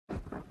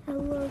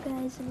Hello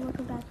guys and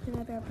welcome back to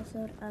another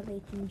episode of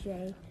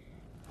H&J.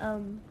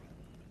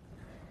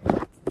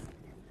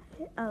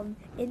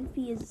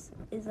 Infy is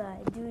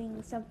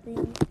doing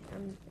something.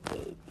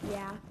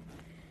 Yeah.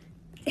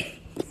 Oh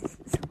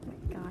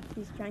my gosh,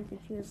 he's trying to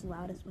chew as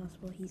loud as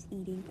possible. He's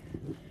eating.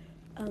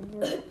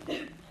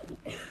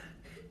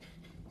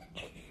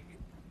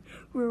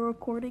 We're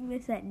recording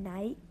this at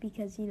night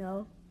because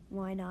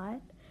why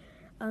not?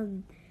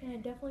 And I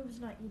definitely was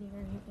not eating or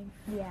anything.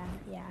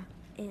 Yeah.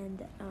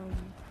 And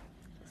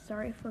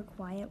sorry for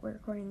quiet. We're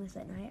recording this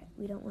at night.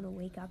 We don't want to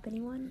wake up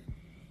anyone.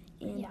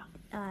 And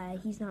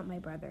he's not my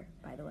brother,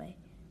 by the way.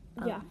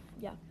 Yeah.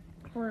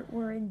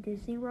 We're in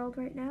Disney World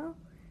right now,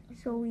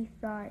 so we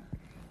thought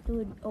it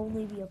would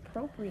only be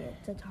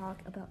appropriate to talk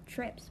about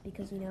trips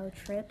because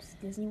trips,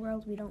 Disney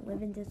World. We don't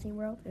live in Disney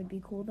World. It'd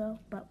be cool though,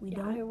 but we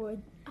don't. I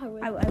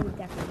would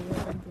definitely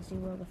live in Disney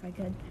World if I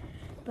could,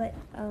 but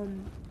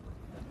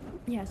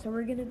so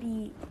we're gonna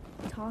be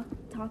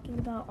talking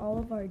about all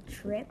of our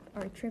trip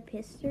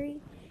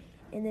history,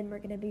 and then we're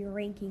gonna be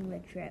ranking the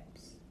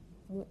trips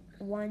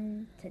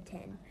 1 to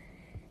 10,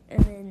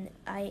 and then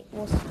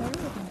we'll start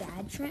with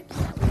bad trips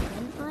that we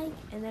didn't like,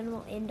 and then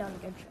we'll end on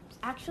good trips.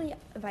 Actually,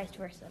 vice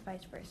versa,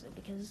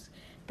 because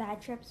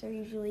bad trips are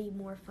usually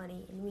more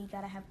funny, and we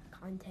gotta have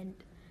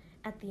content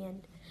at the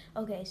end.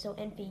 Okay, so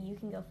Enfy, you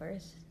can go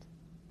first.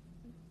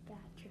 Bad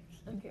trips.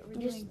 Okay,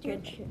 we're Just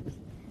doing good trips.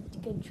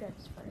 Good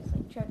trips first,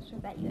 like trips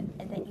that you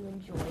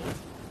enjoyed.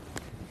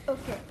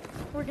 Okay,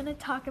 we're gonna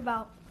talk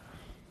about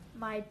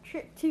my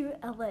trip to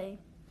LA.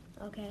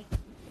 Okay.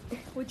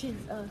 Which is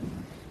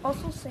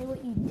Also say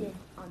what you did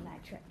on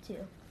that trip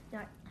too.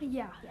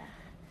 Yeah.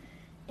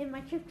 In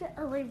my trip to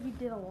LA, we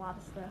did a lot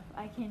of stuff.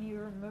 I can't even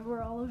remember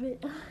all of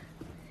it.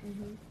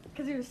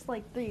 Because it was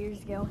like 3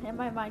 years ago, and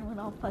my mind went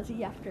all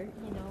fuzzy after,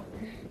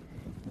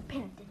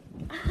 pandemic.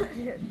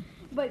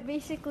 But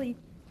basically,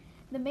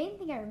 the main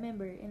thing I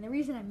remember, and the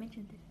reason I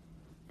mentioned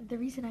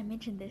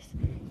this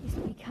is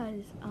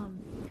because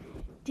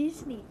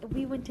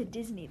we went to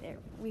Disney there.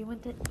 We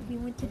went to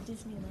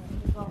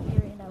Disneyland while we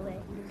were in LA.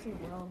 Disney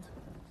World,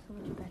 so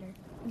much better.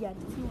 Yeah,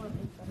 Disney World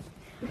is better.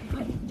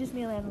 But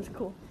Disneyland was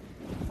cool.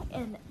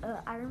 And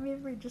I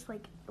remember just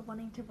like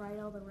wanting to ride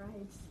all the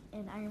rides.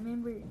 And I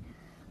remember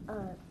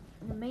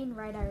the main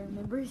ride I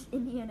remember is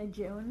Indiana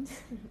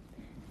Jones.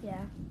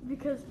 Yeah.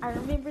 Because I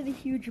remember the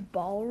huge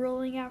ball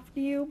rolling after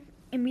you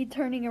and me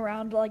turning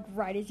around like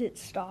right as it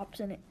stops,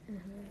 and it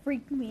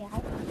freaked me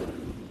out.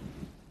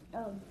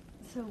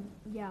 So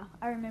yeah,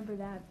 I remember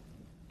that.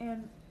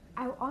 And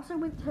I also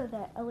went to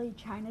the LA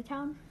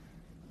Chinatown,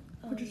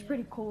 which is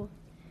pretty cool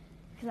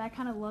because I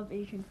kind of love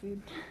Asian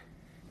food.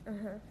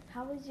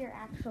 How was your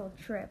actual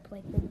trip,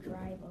 like the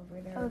drive over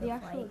there? Oh, the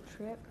actual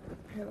trip?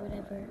 Or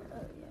whatever.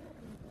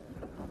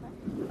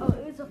 Oh,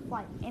 it was a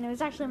flight, and it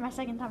was actually my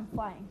second time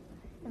flying.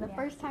 And the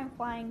first time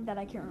flying that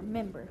I can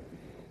remember.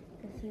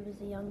 Because he was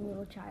a young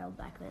little child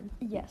back then.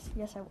 Yes,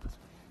 I was.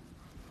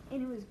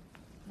 And it was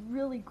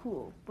really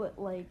cool, but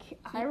like,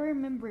 I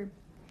remember,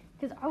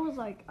 because I was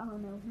like, I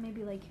don't know,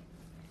 maybe like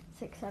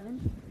 6,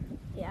 7.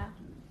 Yeah.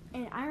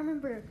 And I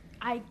remember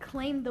I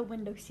claimed the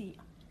window seat.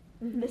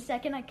 The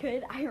second I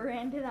could, I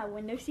ran to that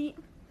window seat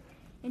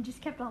and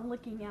just kept on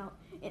looking out.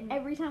 And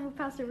every time we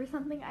passed over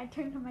something, I'd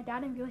turn to my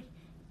dad and be like,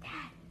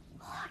 Dad,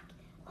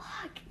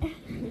 look.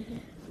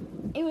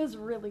 It was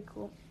really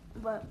cool.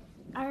 But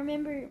I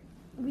remember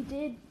we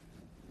did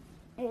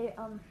a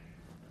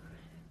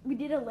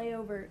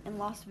layover in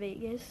Las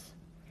Vegas.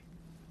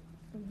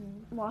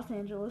 Los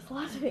Angeles,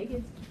 Las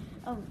Vegas.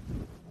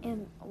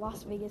 And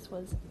Las Vegas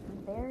was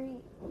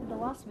the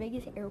Las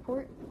Vegas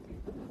airport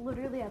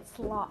literally had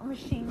slot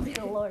machines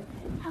galore.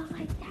 I was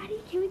like, Daddy,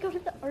 can we go to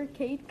the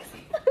arcade? Because I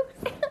thought it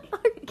was an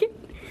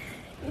arcade.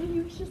 And he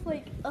was just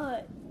like,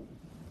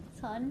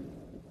 son,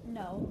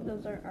 no,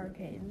 those are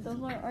arcades.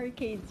 Those aren't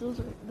arcades.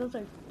 Those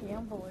are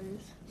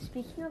gamblers.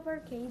 Speaking of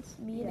arcades,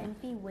 me and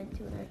Enfy went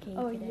to an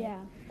arcade today. Yeah.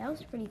 That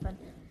was pretty fun.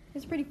 It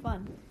was pretty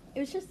fun. It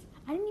was just,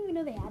 I didn't even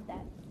know they had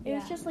that. It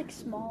was just like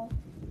small.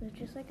 It was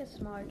just like a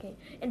small arcade.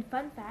 And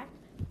fun fact,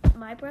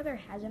 my brother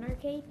has an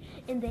arcade,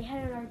 and they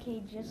had an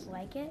arcade just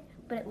like it,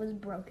 but it was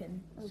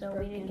broken. We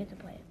didn't get to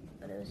play it.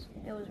 But it was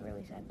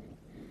really sad.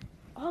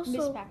 Also,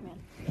 Miss Pac-Man.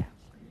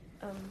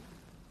 Yeah.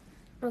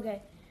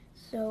 Okay,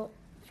 so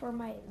for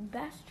my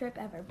best trip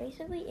ever,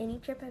 basically any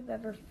trip I've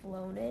ever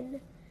flown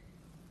in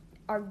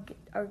are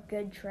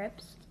good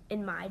trips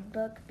in my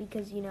book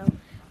because,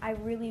 I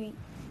really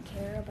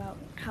care about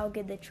how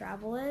good the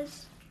travel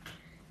is.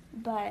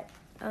 But,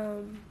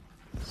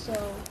 so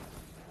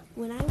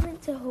when I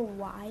went to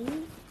Hawaii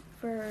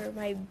for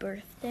my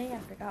birthday, I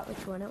forgot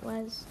which one it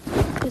was,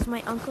 because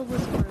my uncle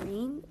was a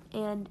Marine,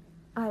 and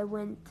I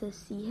went to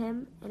see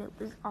him, and it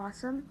was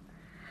awesome.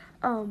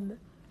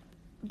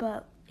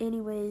 But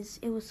anyways,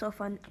 it was so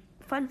fun.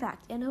 Fun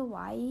fact, in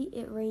Hawaii,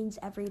 it rains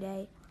every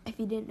day. If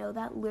you didn't know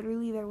that,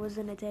 literally there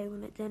wasn't a day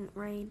when it didn't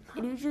rain.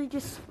 It usually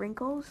just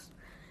sprinkles,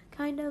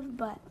 kind of,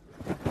 but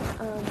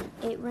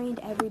it rained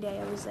every day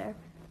I was there.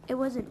 It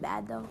wasn't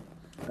bad though.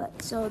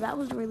 But so that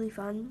was really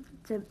fun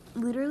to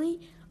literally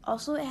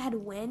also it had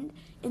wind,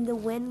 and the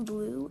wind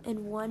blew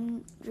in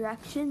one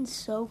direction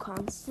so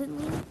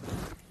constantly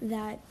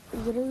that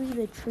literally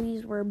the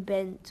trees were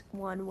bent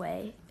one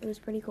way. It was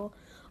pretty cool.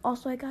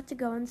 Also, I got to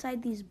go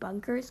inside these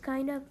bunkers,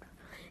 kind of,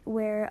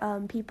 where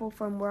people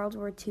from World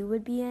War II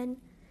would be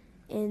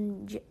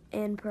in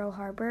Pearl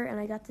Harbor, and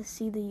I got to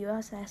see the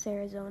USS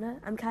Arizona.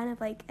 I'm kind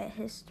of like a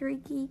history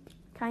geek,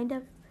 kind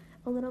of,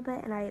 a little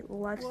bit, and I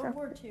love stuff. World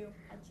War II,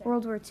 I'd say.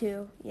 World War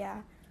II,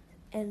 yeah.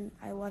 And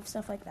I love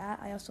stuff like that.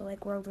 I also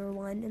like World War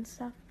One and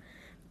stuff.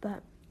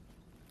 But,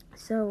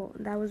 so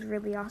that was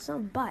really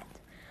awesome. But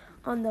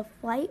on the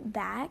flight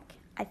back,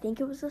 I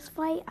think it was this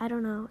flight, I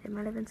don't know, it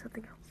might have been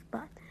something else,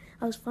 but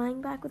I was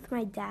flying back with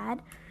my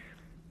dad,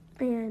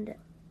 and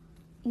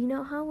you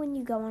know how when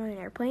you go on an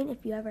airplane,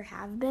 if you ever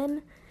have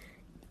been,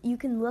 you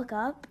can look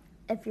up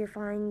if you're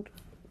flying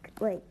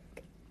like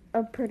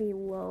a pretty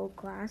low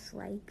class,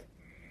 like,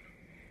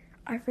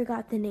 I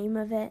forgot the name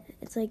of it.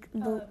 It's like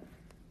the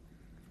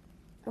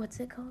what's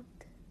it called?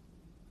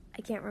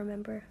 I can't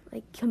remember.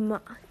 Like, come.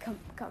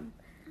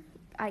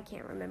 I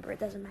can't remember. It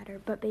doesn't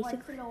matter. But basically, why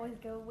does it always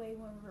go away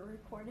when we're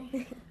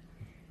recording?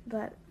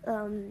 But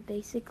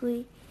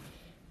basically,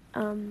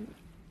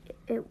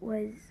 it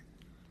was.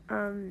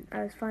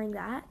 I was flying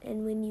that,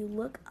 and when you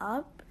look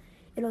up,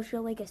 it'll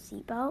show like a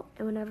seatbelt,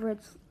 and whenever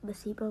the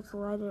seatbelt's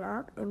lighted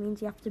up, it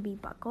means you have to be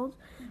buckled.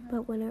 Mm-hmm.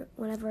 But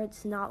whenever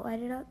it's not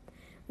lighted up,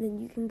 then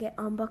you can get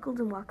unbuckled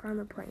and walk around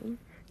the plane.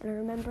 And I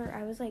remember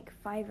I was like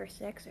 5 or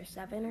 6 or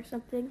 7 or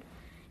something,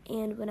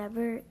 and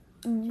whenever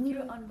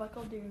you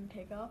unbuckled during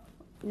takeoff?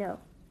 No.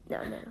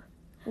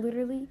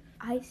 Literally,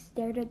 I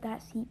stared at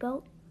that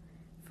seatbelt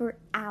for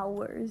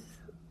hours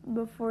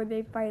before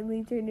they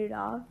finally turned it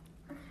off.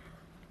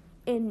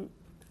 And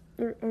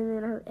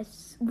then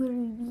it's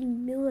literally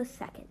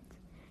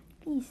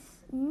these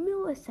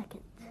milliseconds,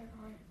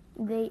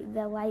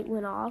 the light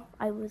went off.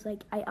 I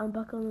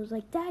unbuckled and was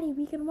like, Daddy,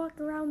 we can walk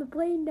around the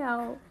plane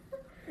now.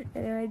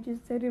 And I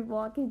just started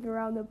walking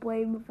around the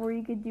plane before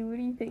he could do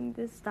anything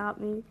to stop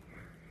me.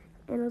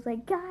 And I was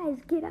like, guys,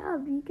 get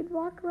up, you can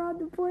walk around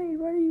the plane.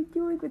 What are you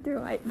doing with your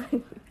life?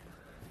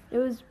 It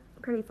was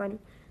pretty funny.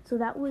 So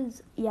that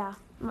was, the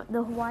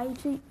Hawaii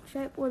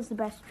trip was the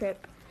best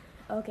trip.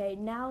 Okay,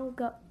 now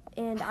go,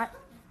 and I...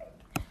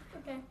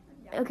 Okay.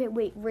 Yeah. Okay,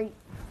 wait.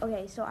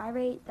 Okay, so I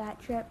rate that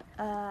trip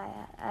a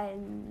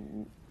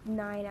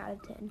 9 out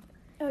of 10.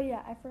 Oh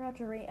yeah, I forgot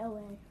to rate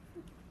LA.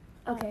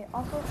 Okay,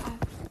 also,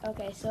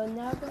 so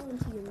now go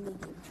into your medium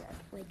trip,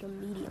 like a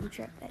medium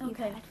trip that you've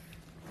had.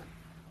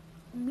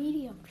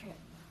 Medium trip.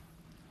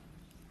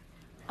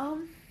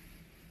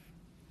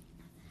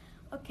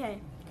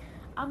 Okay,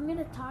 I'm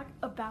gonna talk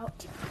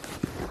about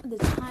the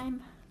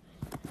time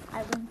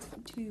I went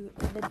to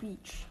the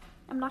beach.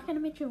 I'm not gonna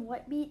mention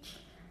what beach,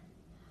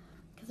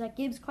 because that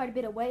gives quite a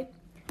bit away,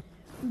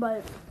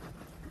 but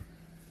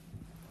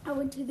I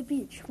went to the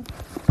beach.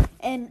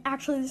 And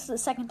actually, this is the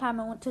second time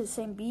I went to the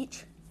same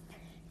beach.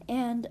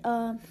 And,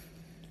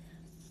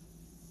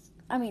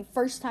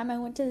 first time I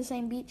went to the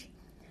same beach.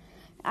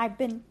 I've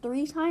been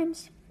 3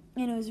 times,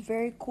 and it was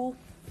very cool.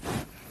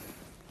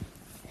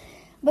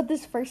 But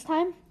this first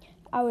time,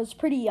 I was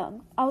pretty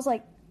young. I was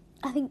like,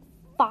 I think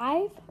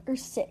 5 or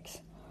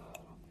 6.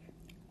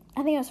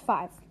 I think I was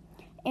 5.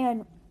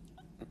 And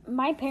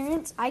my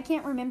parents, I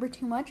can't remember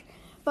too much,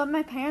 but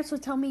my parents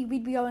would tell me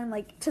we'd be going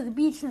like to the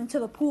beach and then to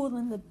the pool and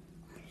then the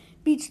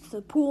beach to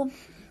the pool.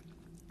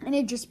 And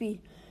it'd just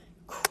be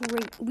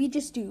great. We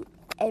just do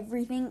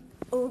everything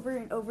over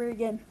and over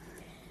again.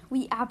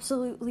 We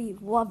absolutely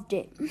loved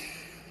it.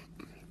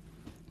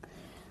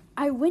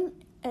 I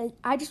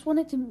just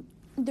wanted to,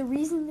 the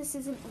reason this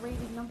isn't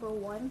rated number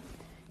 1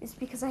 is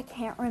because I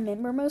can't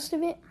remember most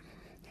of it.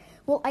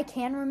 Well, I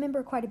can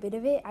remember quite a bit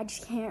of it. I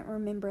just can't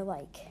remember,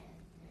 like,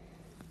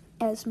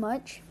 as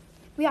much.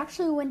 We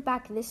actually went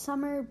back this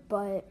summer,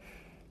 but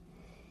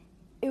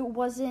it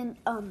wasn't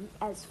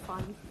as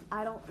fun.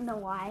 I don't know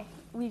why.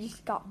 We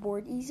just got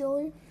bored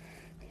easily.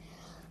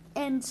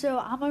 And so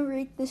I'm going to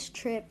rate this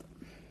trip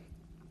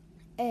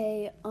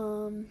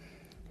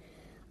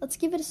let's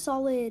give it a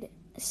solid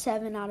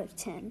 7 out of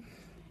 10.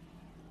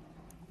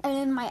 And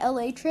then my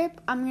LA trip,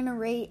 I'm going to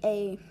rate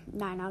a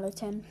 9 out of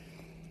 10.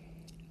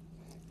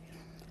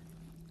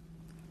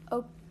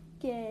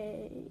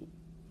 Okay.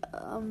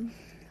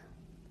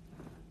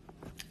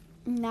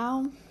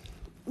 Now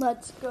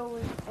let's go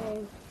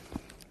with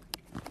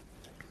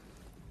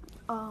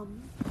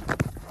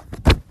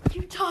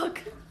you talk.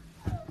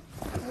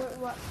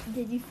 What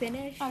did you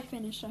finish? I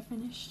finished.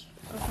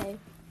 Okay.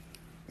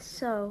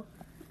 So,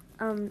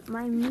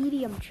 my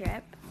medium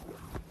trip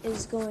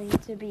is going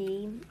to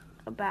be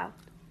about...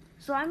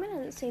 So I'm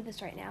going to say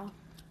this right now.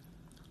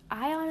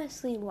 I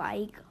honestly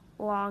like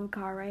long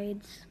car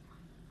rides.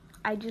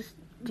 I just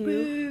do.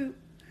 Boo.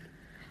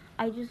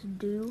 I just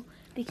do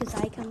because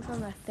I come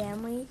from a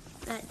family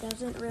that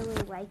doesn't really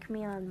like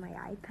me on my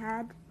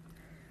iPad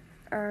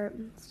or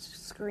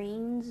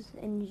screens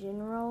in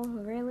general,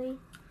 really.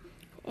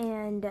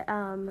 And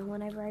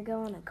whenever I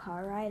go on a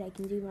car ride, I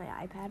can do my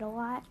iPad a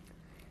lot.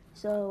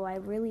 So I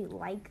really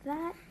like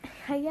that.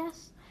 I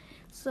guess.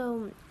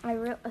 So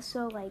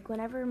so like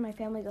whenever my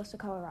family goes to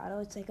Colorado,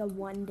 it's like a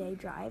 1-day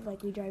drive.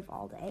 Like we drive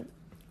all day.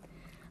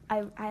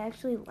 I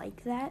actually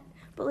like that,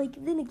 but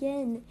like then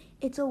again,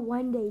 it's a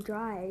 1-day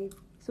drive,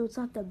 so it's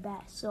not the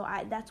best. So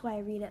that's why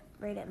I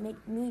rate it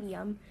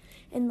medium,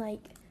 and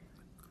like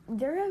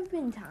there have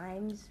been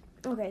times.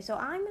 Okay, so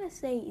I'm gonna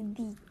say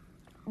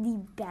the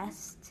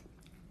best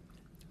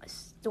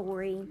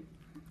story,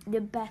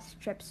 the best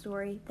trip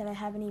story that I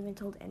haven't even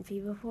told Envy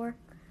before.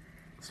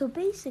 So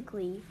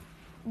basically,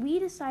 we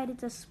decided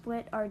to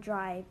split our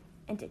drive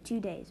into 2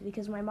 days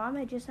because my mom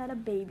had just had a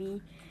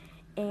baby,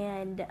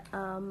 and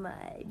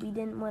we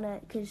didn't want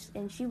to,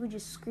 and she would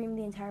just scream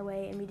the entire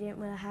way, and we didn't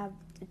want to have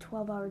a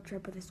 12-hour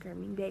trip with a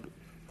screaming baby,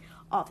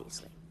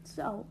 obviously.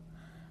 So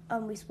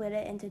we split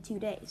it into 2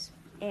 days,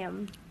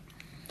 and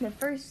the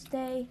first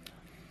day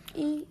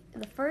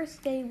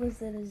was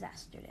the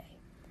disaster day.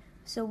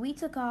 So we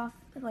took off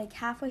like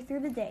halfway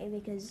through the day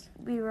because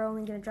we were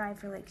only going to drive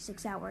for like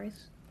 6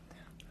 hours.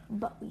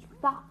 But we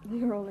thought we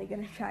were only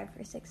going to drive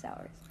for 6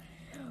 hours.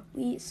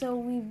 We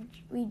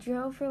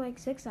drove for like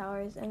 6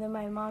 hours, and then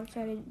my mom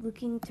started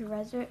looking to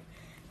reserve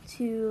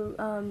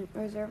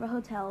a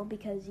hotel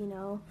because, you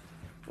know,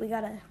 we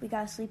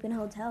gotta sleep in a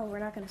hotel. We're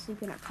not gonna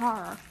sleep in a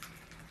car.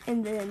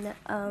 And then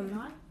You're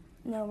not?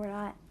 no, we're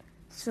not.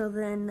 So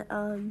then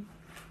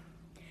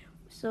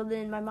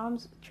my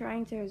mom's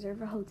trying to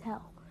reserve a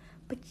hotel,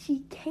 but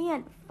she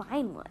can't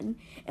find one,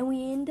 and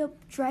we end up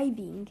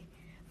driving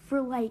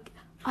for like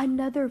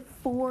another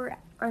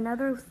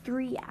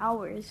 3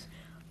 hours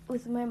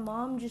with my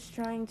mom just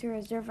trying to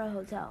reserve a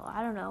hotel.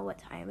 I don't know what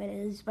time it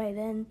is by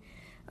then.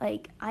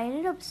 Like, I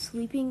ended up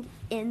sleeping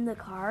in the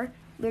car.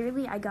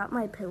 Literally, I got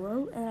my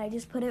pillow and I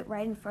just put it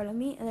right in front of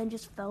me and then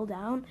just fell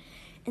down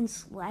and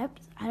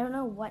slept. I don't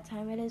know what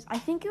time it is. I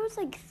think it was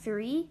like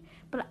 3,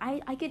 but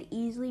I could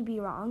easily be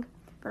wrong.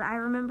 But I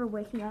remember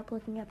waking up,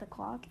 looking at the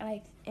clock,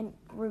 and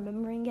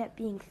remembering it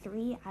being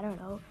 3. I don't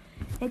know.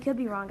 It could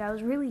be wrong. I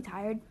was really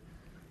tired,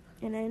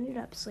 and I ended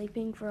up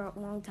sleeping for a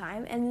long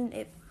time. And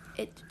then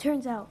it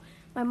turns out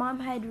my mom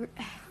had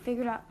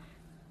figured out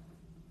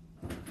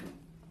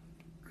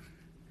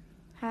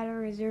how to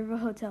reserve a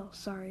hotel.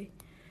 Sorry.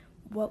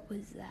 What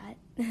was that?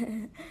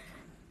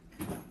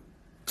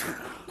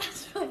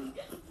 That's funny.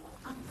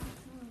 I'm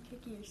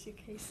kicking your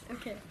suitcase.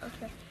 Okay.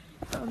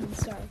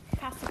 Sorry.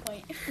 Pass the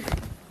point.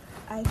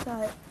 I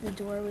thought the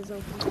door was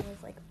open and I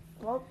was like,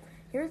 well,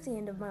 here's the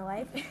end of my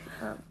life.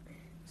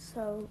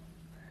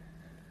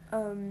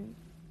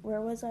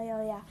 Where was I?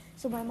 Oh, yeah.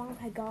 So my mom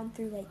had gone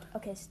through, like,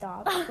 okay,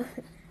 stop.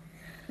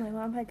 My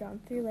mom had gone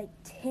through, like,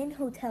 10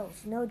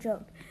 hotels, no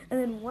joke. And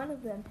then one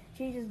of them,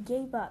 she just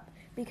gave up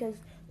because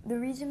the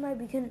reason why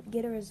we couldn't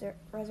get a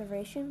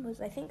reservation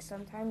was I think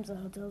sometimes the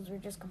hotels were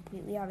just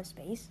completely out of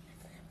space.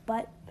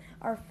 But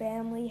our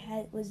family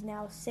was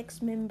now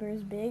 6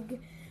 members big,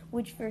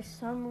 which for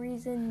some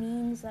reason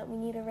means that we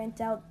need to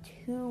rent out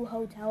 2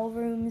 hotel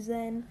rooms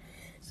then.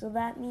 So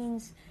that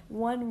means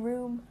one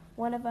room,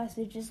 one of us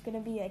is just going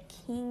to be a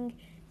king,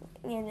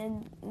 and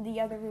in the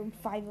other room,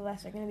 5 of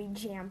us are going to be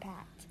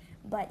jam-packed.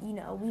 But, you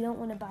know, we don't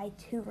want to buy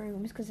 2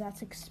 rooms because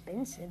that's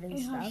expensive and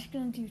You're stuff. just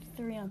going to do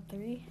 3 on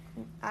 3?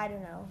 I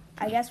don't know.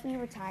 I guess we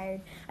were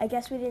tired. I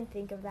guess we didn't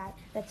think of that.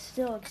 That's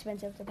still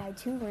expensive to buy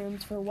 2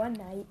 rooms for one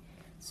night.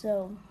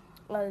 So,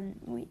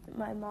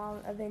 my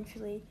mom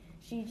eventually,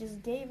 she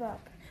just gave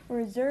up,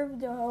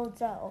 reserved a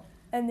hotel,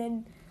 and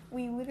then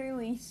we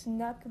literally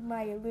snuck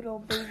my little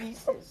baby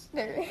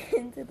sister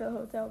into the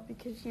hotel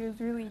because she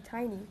was really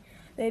tiny.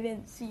 They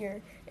didn't see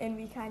her, and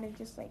we kind of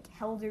just like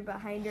held her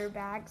behind her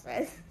back. So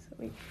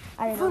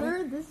I don't know. Put her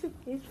in the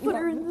suitcase. Put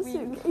her in the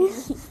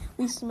suitcase.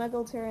 We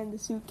smuggled her in the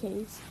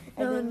suitcase.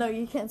 No,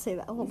 you can't say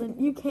that, Holden.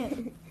 You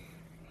can't.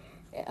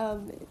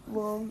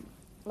 Well,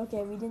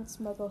 okay, we didn't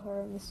smuggle her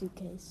in the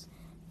suitcase,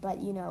 but,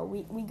 you know,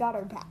 we got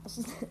her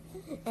passed.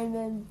 And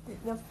then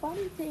the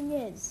funny thing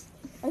is,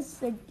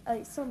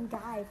 some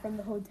guy from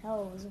the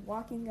hotel was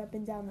walking up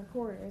and down the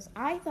corridors.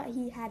 I thought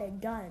he had a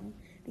gun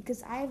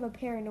because I have a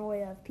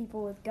paranoia of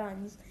people with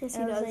guns. Yes,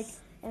 and he I was does.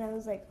 I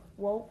was like,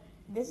 well,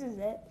 this is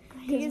it.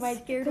 He's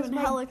scared when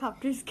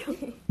helicopters go.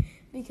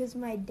 Because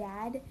my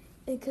dad,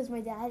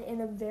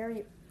 in a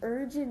very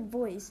urgent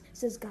voice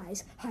says,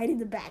 guys, hide in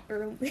the back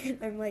room.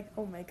 I'm like,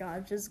 oh my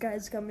gosh, this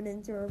guy's coming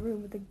into our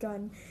room with a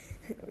gun.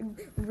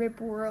 Rip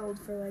world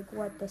for like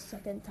what, the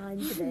 2nd time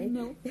today.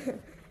 No.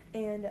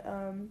 And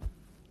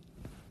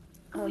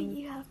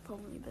You have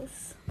told me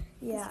this.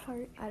 Yeah, This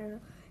part. I don't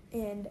know.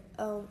 And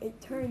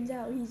it turns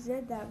out he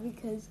said that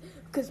because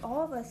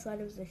all of us thought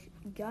it was a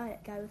guy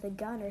with a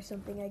gun or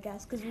something, I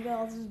guess, because we got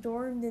all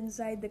stormed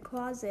inside the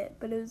closet,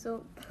 but it was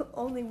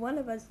only one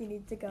of us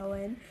needed to go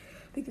in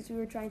because we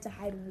were trying to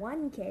hide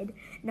one kid,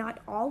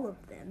 not all of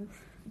them.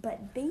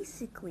 But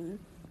basically,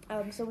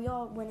 so we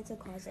all went into the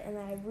closet, and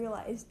then I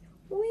realized,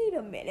 wait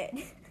a minute.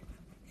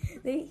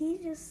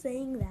 He's just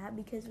saying that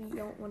because we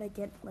don't want to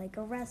get, like,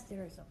 arrested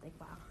or something.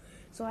 Wow.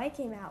 So I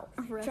came out,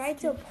 tried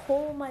to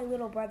pull my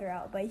little brother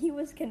out, but he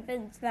was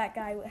convinced that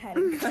guy had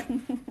a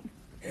gun.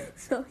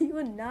 So he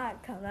would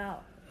not come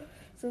out.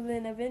 So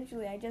then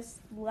eventually I just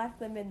left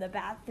them in the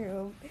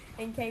bathroom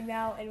and came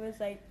out and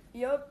was like,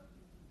 yup,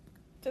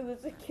 to the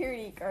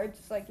security guard,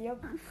 just like,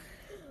 yep,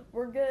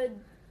 we're good.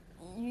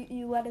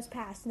 You let us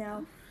pass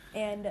now.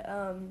 And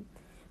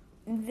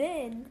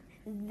then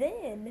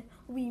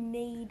we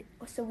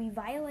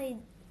violated,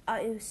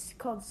 it was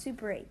called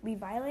Super 8. We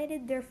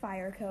violated their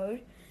fire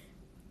code.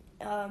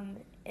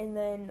 And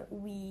then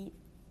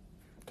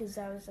because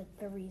that was like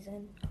the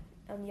reason,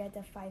 you had to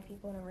have 5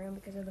 people in a room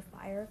because of the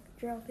fire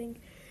drill thing.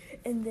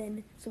 And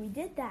then, so we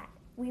did that.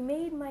 We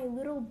made my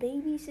little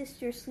baby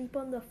sister sleep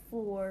on the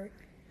floor.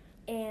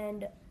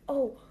 And,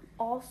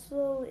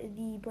 also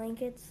the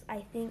blankets,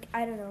 I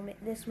don't know,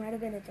 this might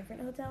have been a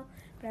different hotel,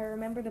 but I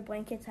remember the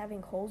blankets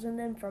having holes in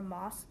them from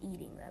moths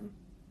eating them.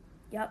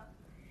 Yep.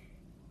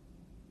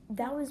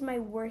 That was my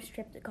worst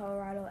trip to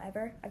Colorado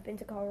ever. I've been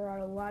to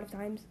Colorado a lot of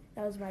times.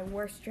 That was my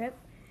worst trip.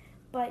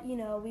 But,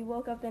 we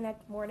woke up the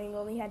next morning,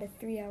 only had a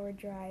 3-hour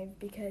drive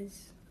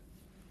because,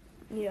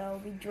 we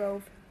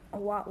drove a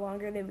lot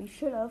longer than we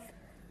should have.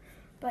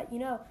 But,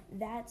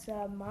 that's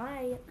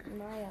my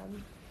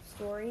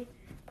story.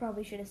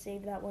 Probably should have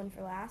saved that one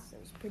for last. It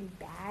was pretty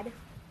bad.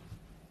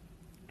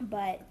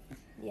 But,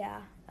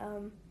 yeah,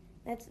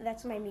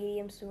 that's my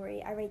medium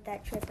story. I rate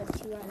that trip a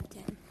 2 out of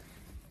 10.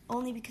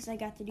 Only because I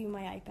got to do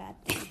my iPad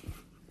thing.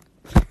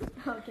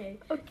 Okay,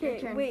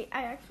 wait,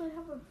 I actually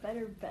have a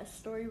better best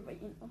story, but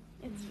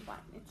it's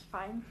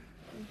fine.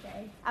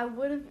 Okay. I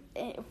would have,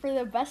 for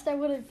the best, I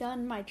would have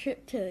done my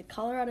trip to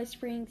Colorado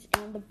Springs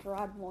and the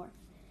Broadmoor.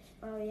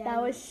 Oh, yeah.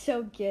 That was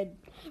so good,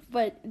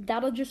 but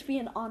that'll just be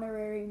an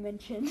honorary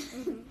mention.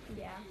 Mm-hmm.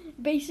 Yeah.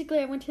 Basically,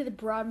 I went to the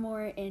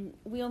Broadmoor, and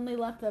we only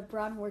left the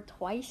Broadmoor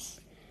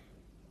twice.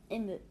 We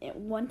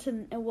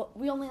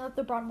only left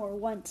the Broadmoor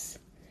once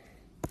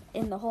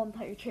in the whole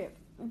entire trip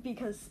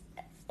because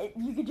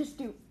you could just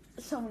do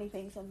so many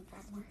things on the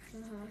Broadmoor.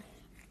 Uh-huh.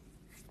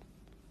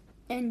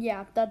 And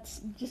yeah, that's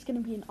just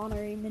gonna be an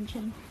honorary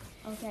mention.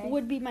 Okay.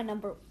 Would be my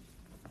number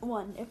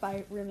 1 if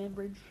I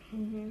remembered.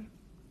 Mm-hmm.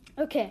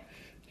 Okay.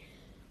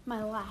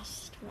 My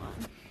last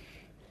one.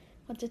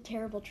 What's a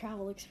terrible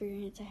travel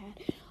experience I had?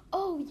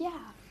 Oh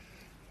yeah,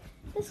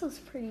 this was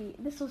pretty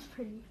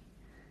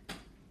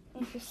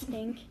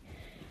interesting.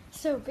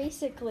 So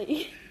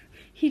basically,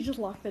 he just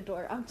locked the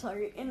door. I'm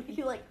sorry, and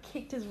he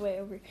kicked his way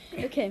over.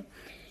 Okay,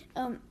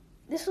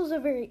 this was a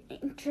very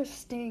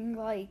interesting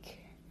way.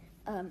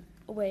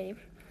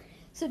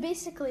 So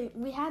basically,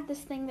 we had this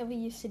thing that we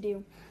used to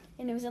do,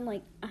 and it was in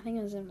I think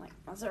it was in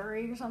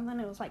Missouri or something.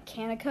 It was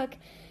Kanakuk,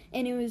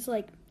 and it was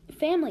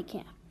family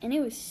camp, and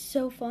it was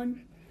so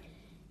fun.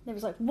 There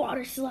was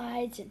water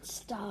slides and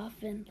stuff.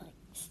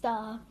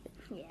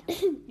 Yeah.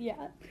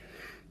 Yeah,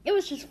 it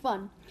was just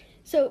fun.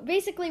 So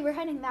basically we're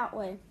heading that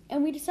way,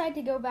 and we decided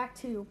to go back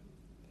to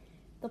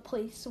the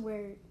place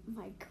where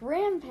my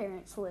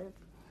grandparents lived.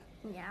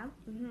 Yeah.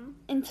 Mm-hmm.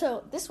 And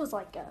so this was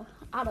I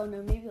don't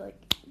know, maybe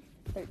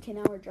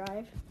 13-hour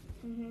drive.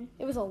 Mm-hmm.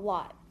 It was a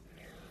lot.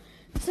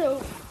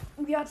 So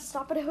we had to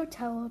stop at a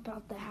hotel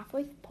about the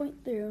halfway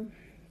point through.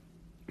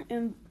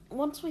 And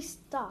once we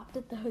stopped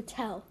at the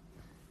hotel,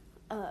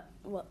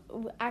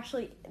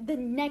 actually, the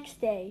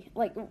next day,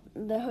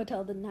 the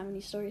hotel didn't have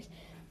any stories.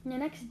 The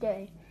next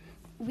day,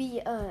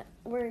 we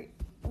were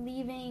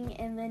leaving,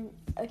 and then,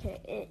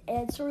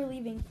 so we're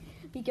leaving.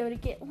 We go to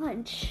get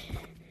lunch.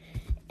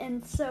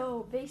 And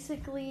so,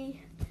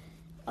 basically,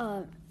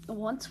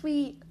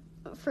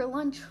 for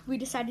lunch, we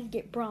decided to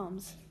get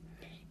Brahms.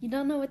 You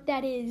don't know what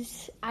that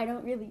is. I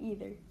don't really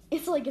either.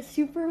 It's a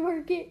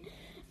supermarket,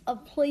 a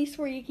place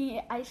where you can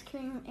get ice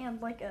cream and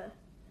a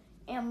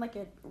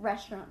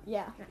restaurant.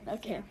 Yeah. Nice.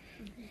 Okay. Yeah.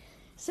 Mm-hmm.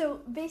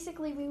 So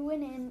basically we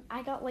went in,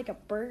 I got a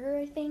burger,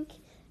 I think,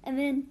 and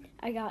then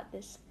I got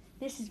this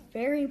is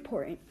very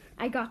important.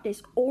 I got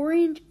this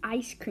orange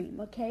ice cream,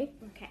 okay?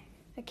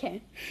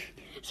 Okay.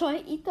 So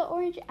I eat the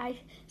orange ice.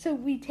 So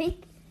we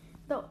take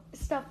the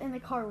stuff in the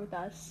car with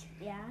us.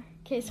 Yeah.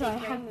 Okay, so I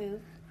have move.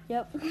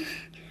 Yep.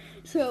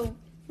 So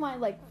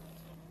my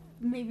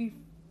maybe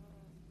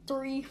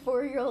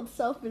 3-4-year-old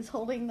self is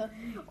holding the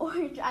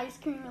orange ice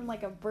cream and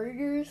a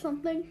burger or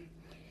something,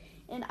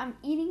 and I'm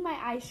eating my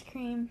ice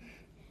cream.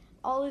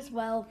 All is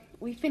well.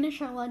 We finish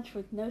our lunch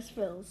with no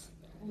spills.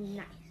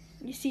 Nice.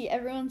 You see,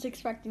 everyone's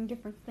expecting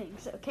different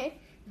things, okay?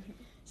 Mm-hmm.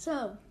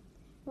 So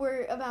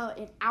we're about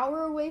an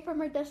hour away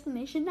from our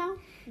destination now,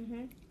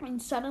 mm-hmm.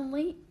 and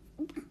suddenly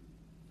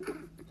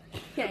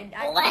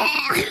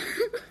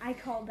I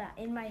called that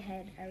in my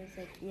head. I was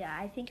like, yeah,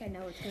 I think I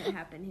know what's going to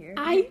happen here.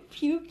 I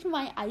puked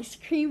my ice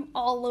cream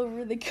all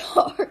over the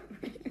car.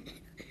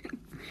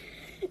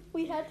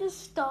 We had to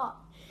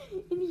stop.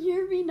 And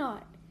hear me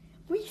not.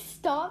 We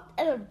stopped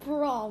at a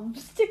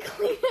Brahms to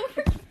clean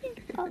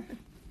everything up.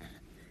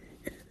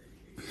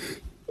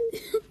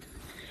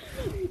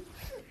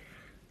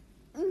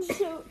 And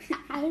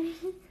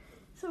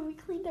so we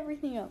cleaned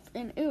everything up,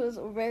 and it was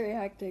very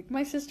hectic.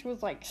 My sister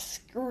was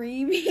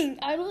screaming.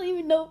 I don't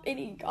even know if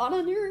any got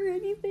on her or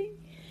anything,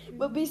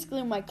 but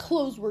basically my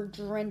clothes were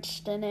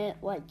drenched in it.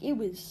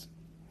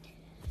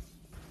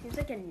 Seems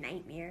like a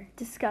nightmare.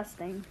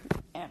 Disgusting.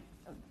 And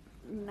a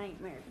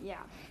nightmare,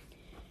 yeah.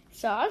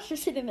 So I was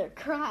just sitting there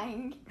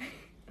crying.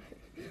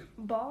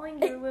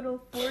 Bawling your little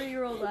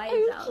 4-year-old eyes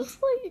I out. was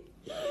just like,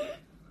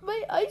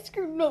 my ice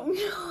cream, no,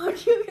 I'm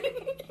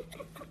joking.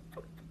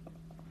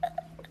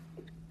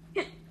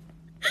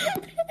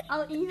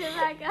 I'll eat it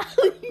back out.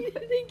 I'll eat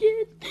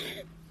it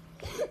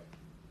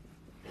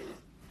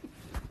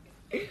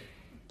again.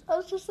 I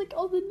was just like,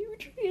 all the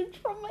nutrients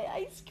from my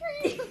ice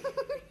cream.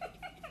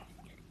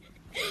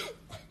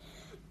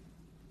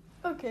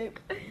 Okay,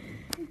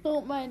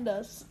 don't mind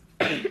us.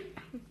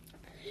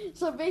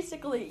 So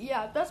basically,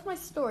 yeah, that's my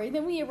story.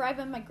 Then we arrive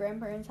at my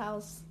grandparents'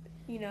 house.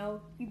 You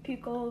know, you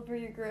puke all over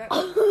your grip.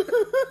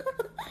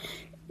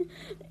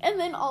 And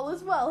then all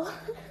is well.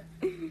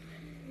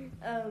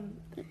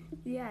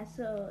 Yeah,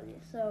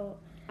 so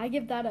I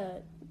give that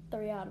a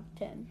 3 out of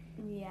 10.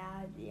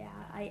 yeah,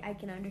 I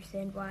can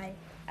understand why.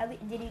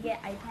 Did you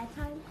get iPad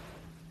time?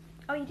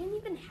 Oh, you didn't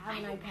even have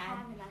an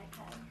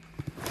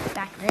iPad.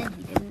 Back then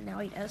he didn't, now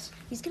he does.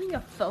 He's getting a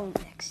phone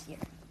next year.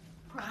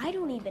 I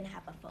don't even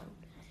have a phone.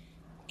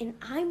 And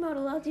I'm not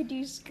allowed to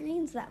do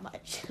screens that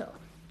much, so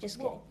just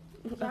kidding.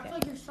 I feel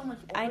like you're so much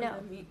older I know.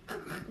 than me.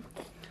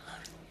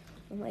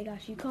 Oh my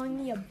gosh, you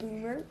calling me a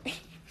boomer?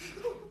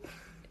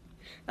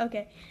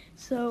 Okay,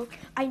 so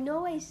I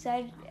know I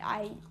said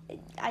I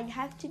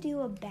have to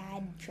do a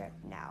bad trip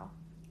now,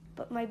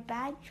 but my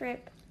bad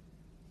trip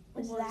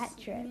was that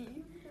trip.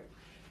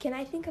 Can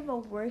I think of a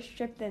worse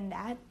trip than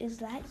that? Is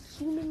that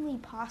humanly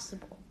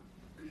possible?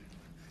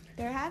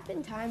 There have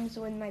been times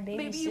when my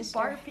baby Maybe you sister...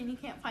 barf and you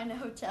can't find a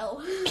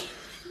hotel.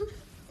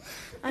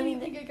 I mean, you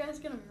think a guy's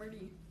gonna murder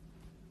you.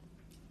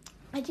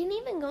 I didn't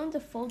even go into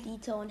full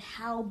detail on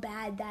how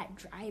bad that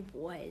drive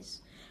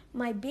was.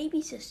 My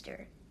baby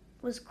sister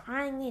was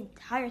crying the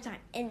entire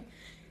time. And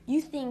you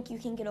think you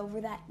can get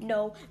over that?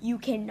 No, you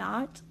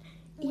cannot.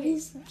 It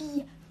is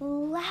the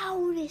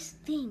loudest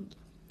thing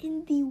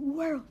in the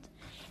world.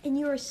 And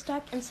you are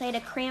stuck inside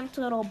a cramped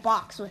little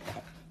box with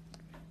it.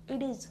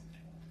 It is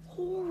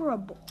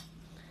horrible.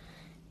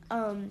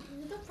 You're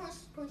the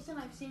first person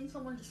I've seen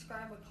someone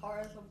describe a car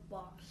as a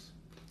box.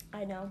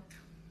 I know.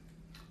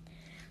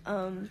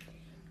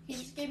 He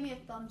just gave me a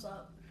thumbs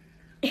up.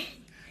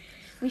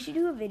 We should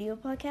do a video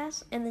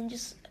podcast and then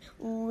just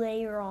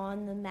layer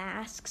on the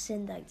masks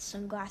and like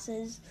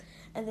sunglasses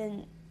and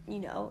then, you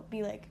know,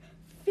 be like,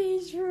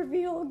 face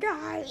reveal,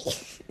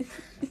 guys.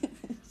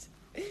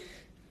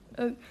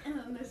 And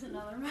then there's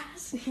another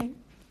mask.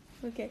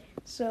 Okay,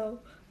 so,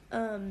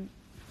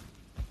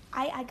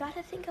 I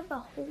gotta think of a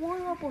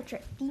horrible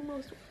trip.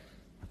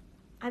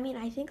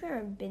 I think there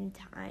have been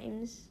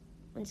times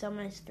when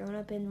someone has thrown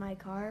up in my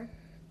car.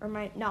 Or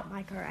not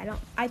my car.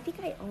 I think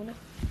I own it.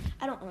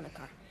 I don't own a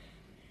car.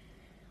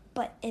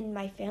 But in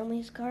my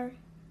family's car.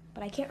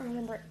 But I can't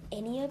remember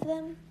any of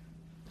them.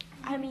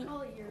 Call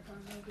it your car,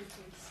 no good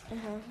case.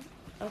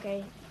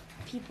 Okay.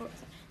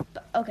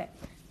 Okay.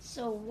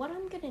 So what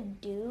I'm gonna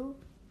do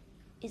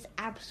is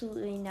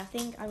absolutely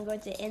nothing. I'm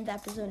going to end the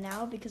episode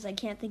now because I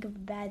can't think of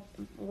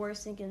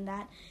worse thing than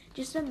that.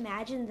 Just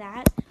imagine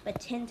that, but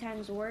 10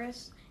 times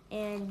worse.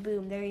 And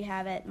boom, there you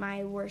have it.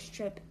 My worst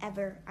trip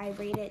ever. I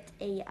rate it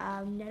a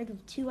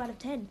 -2 out of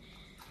 10.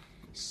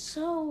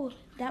 So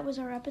that was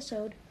our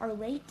episode, our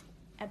late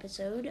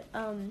episode,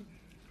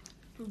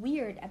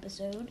 weird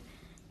episode.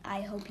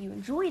 I hope you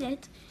enjoyed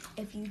it.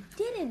 If you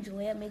did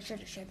enjoy it, make sure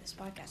to share this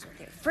podcast with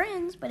your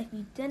friends. But if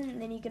you didn't,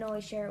 then you can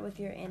always share it with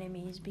your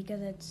enemies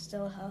because it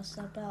still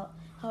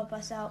help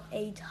us out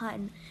a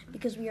ton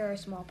because we are a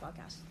small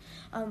podcast.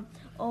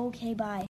 Okay, bye.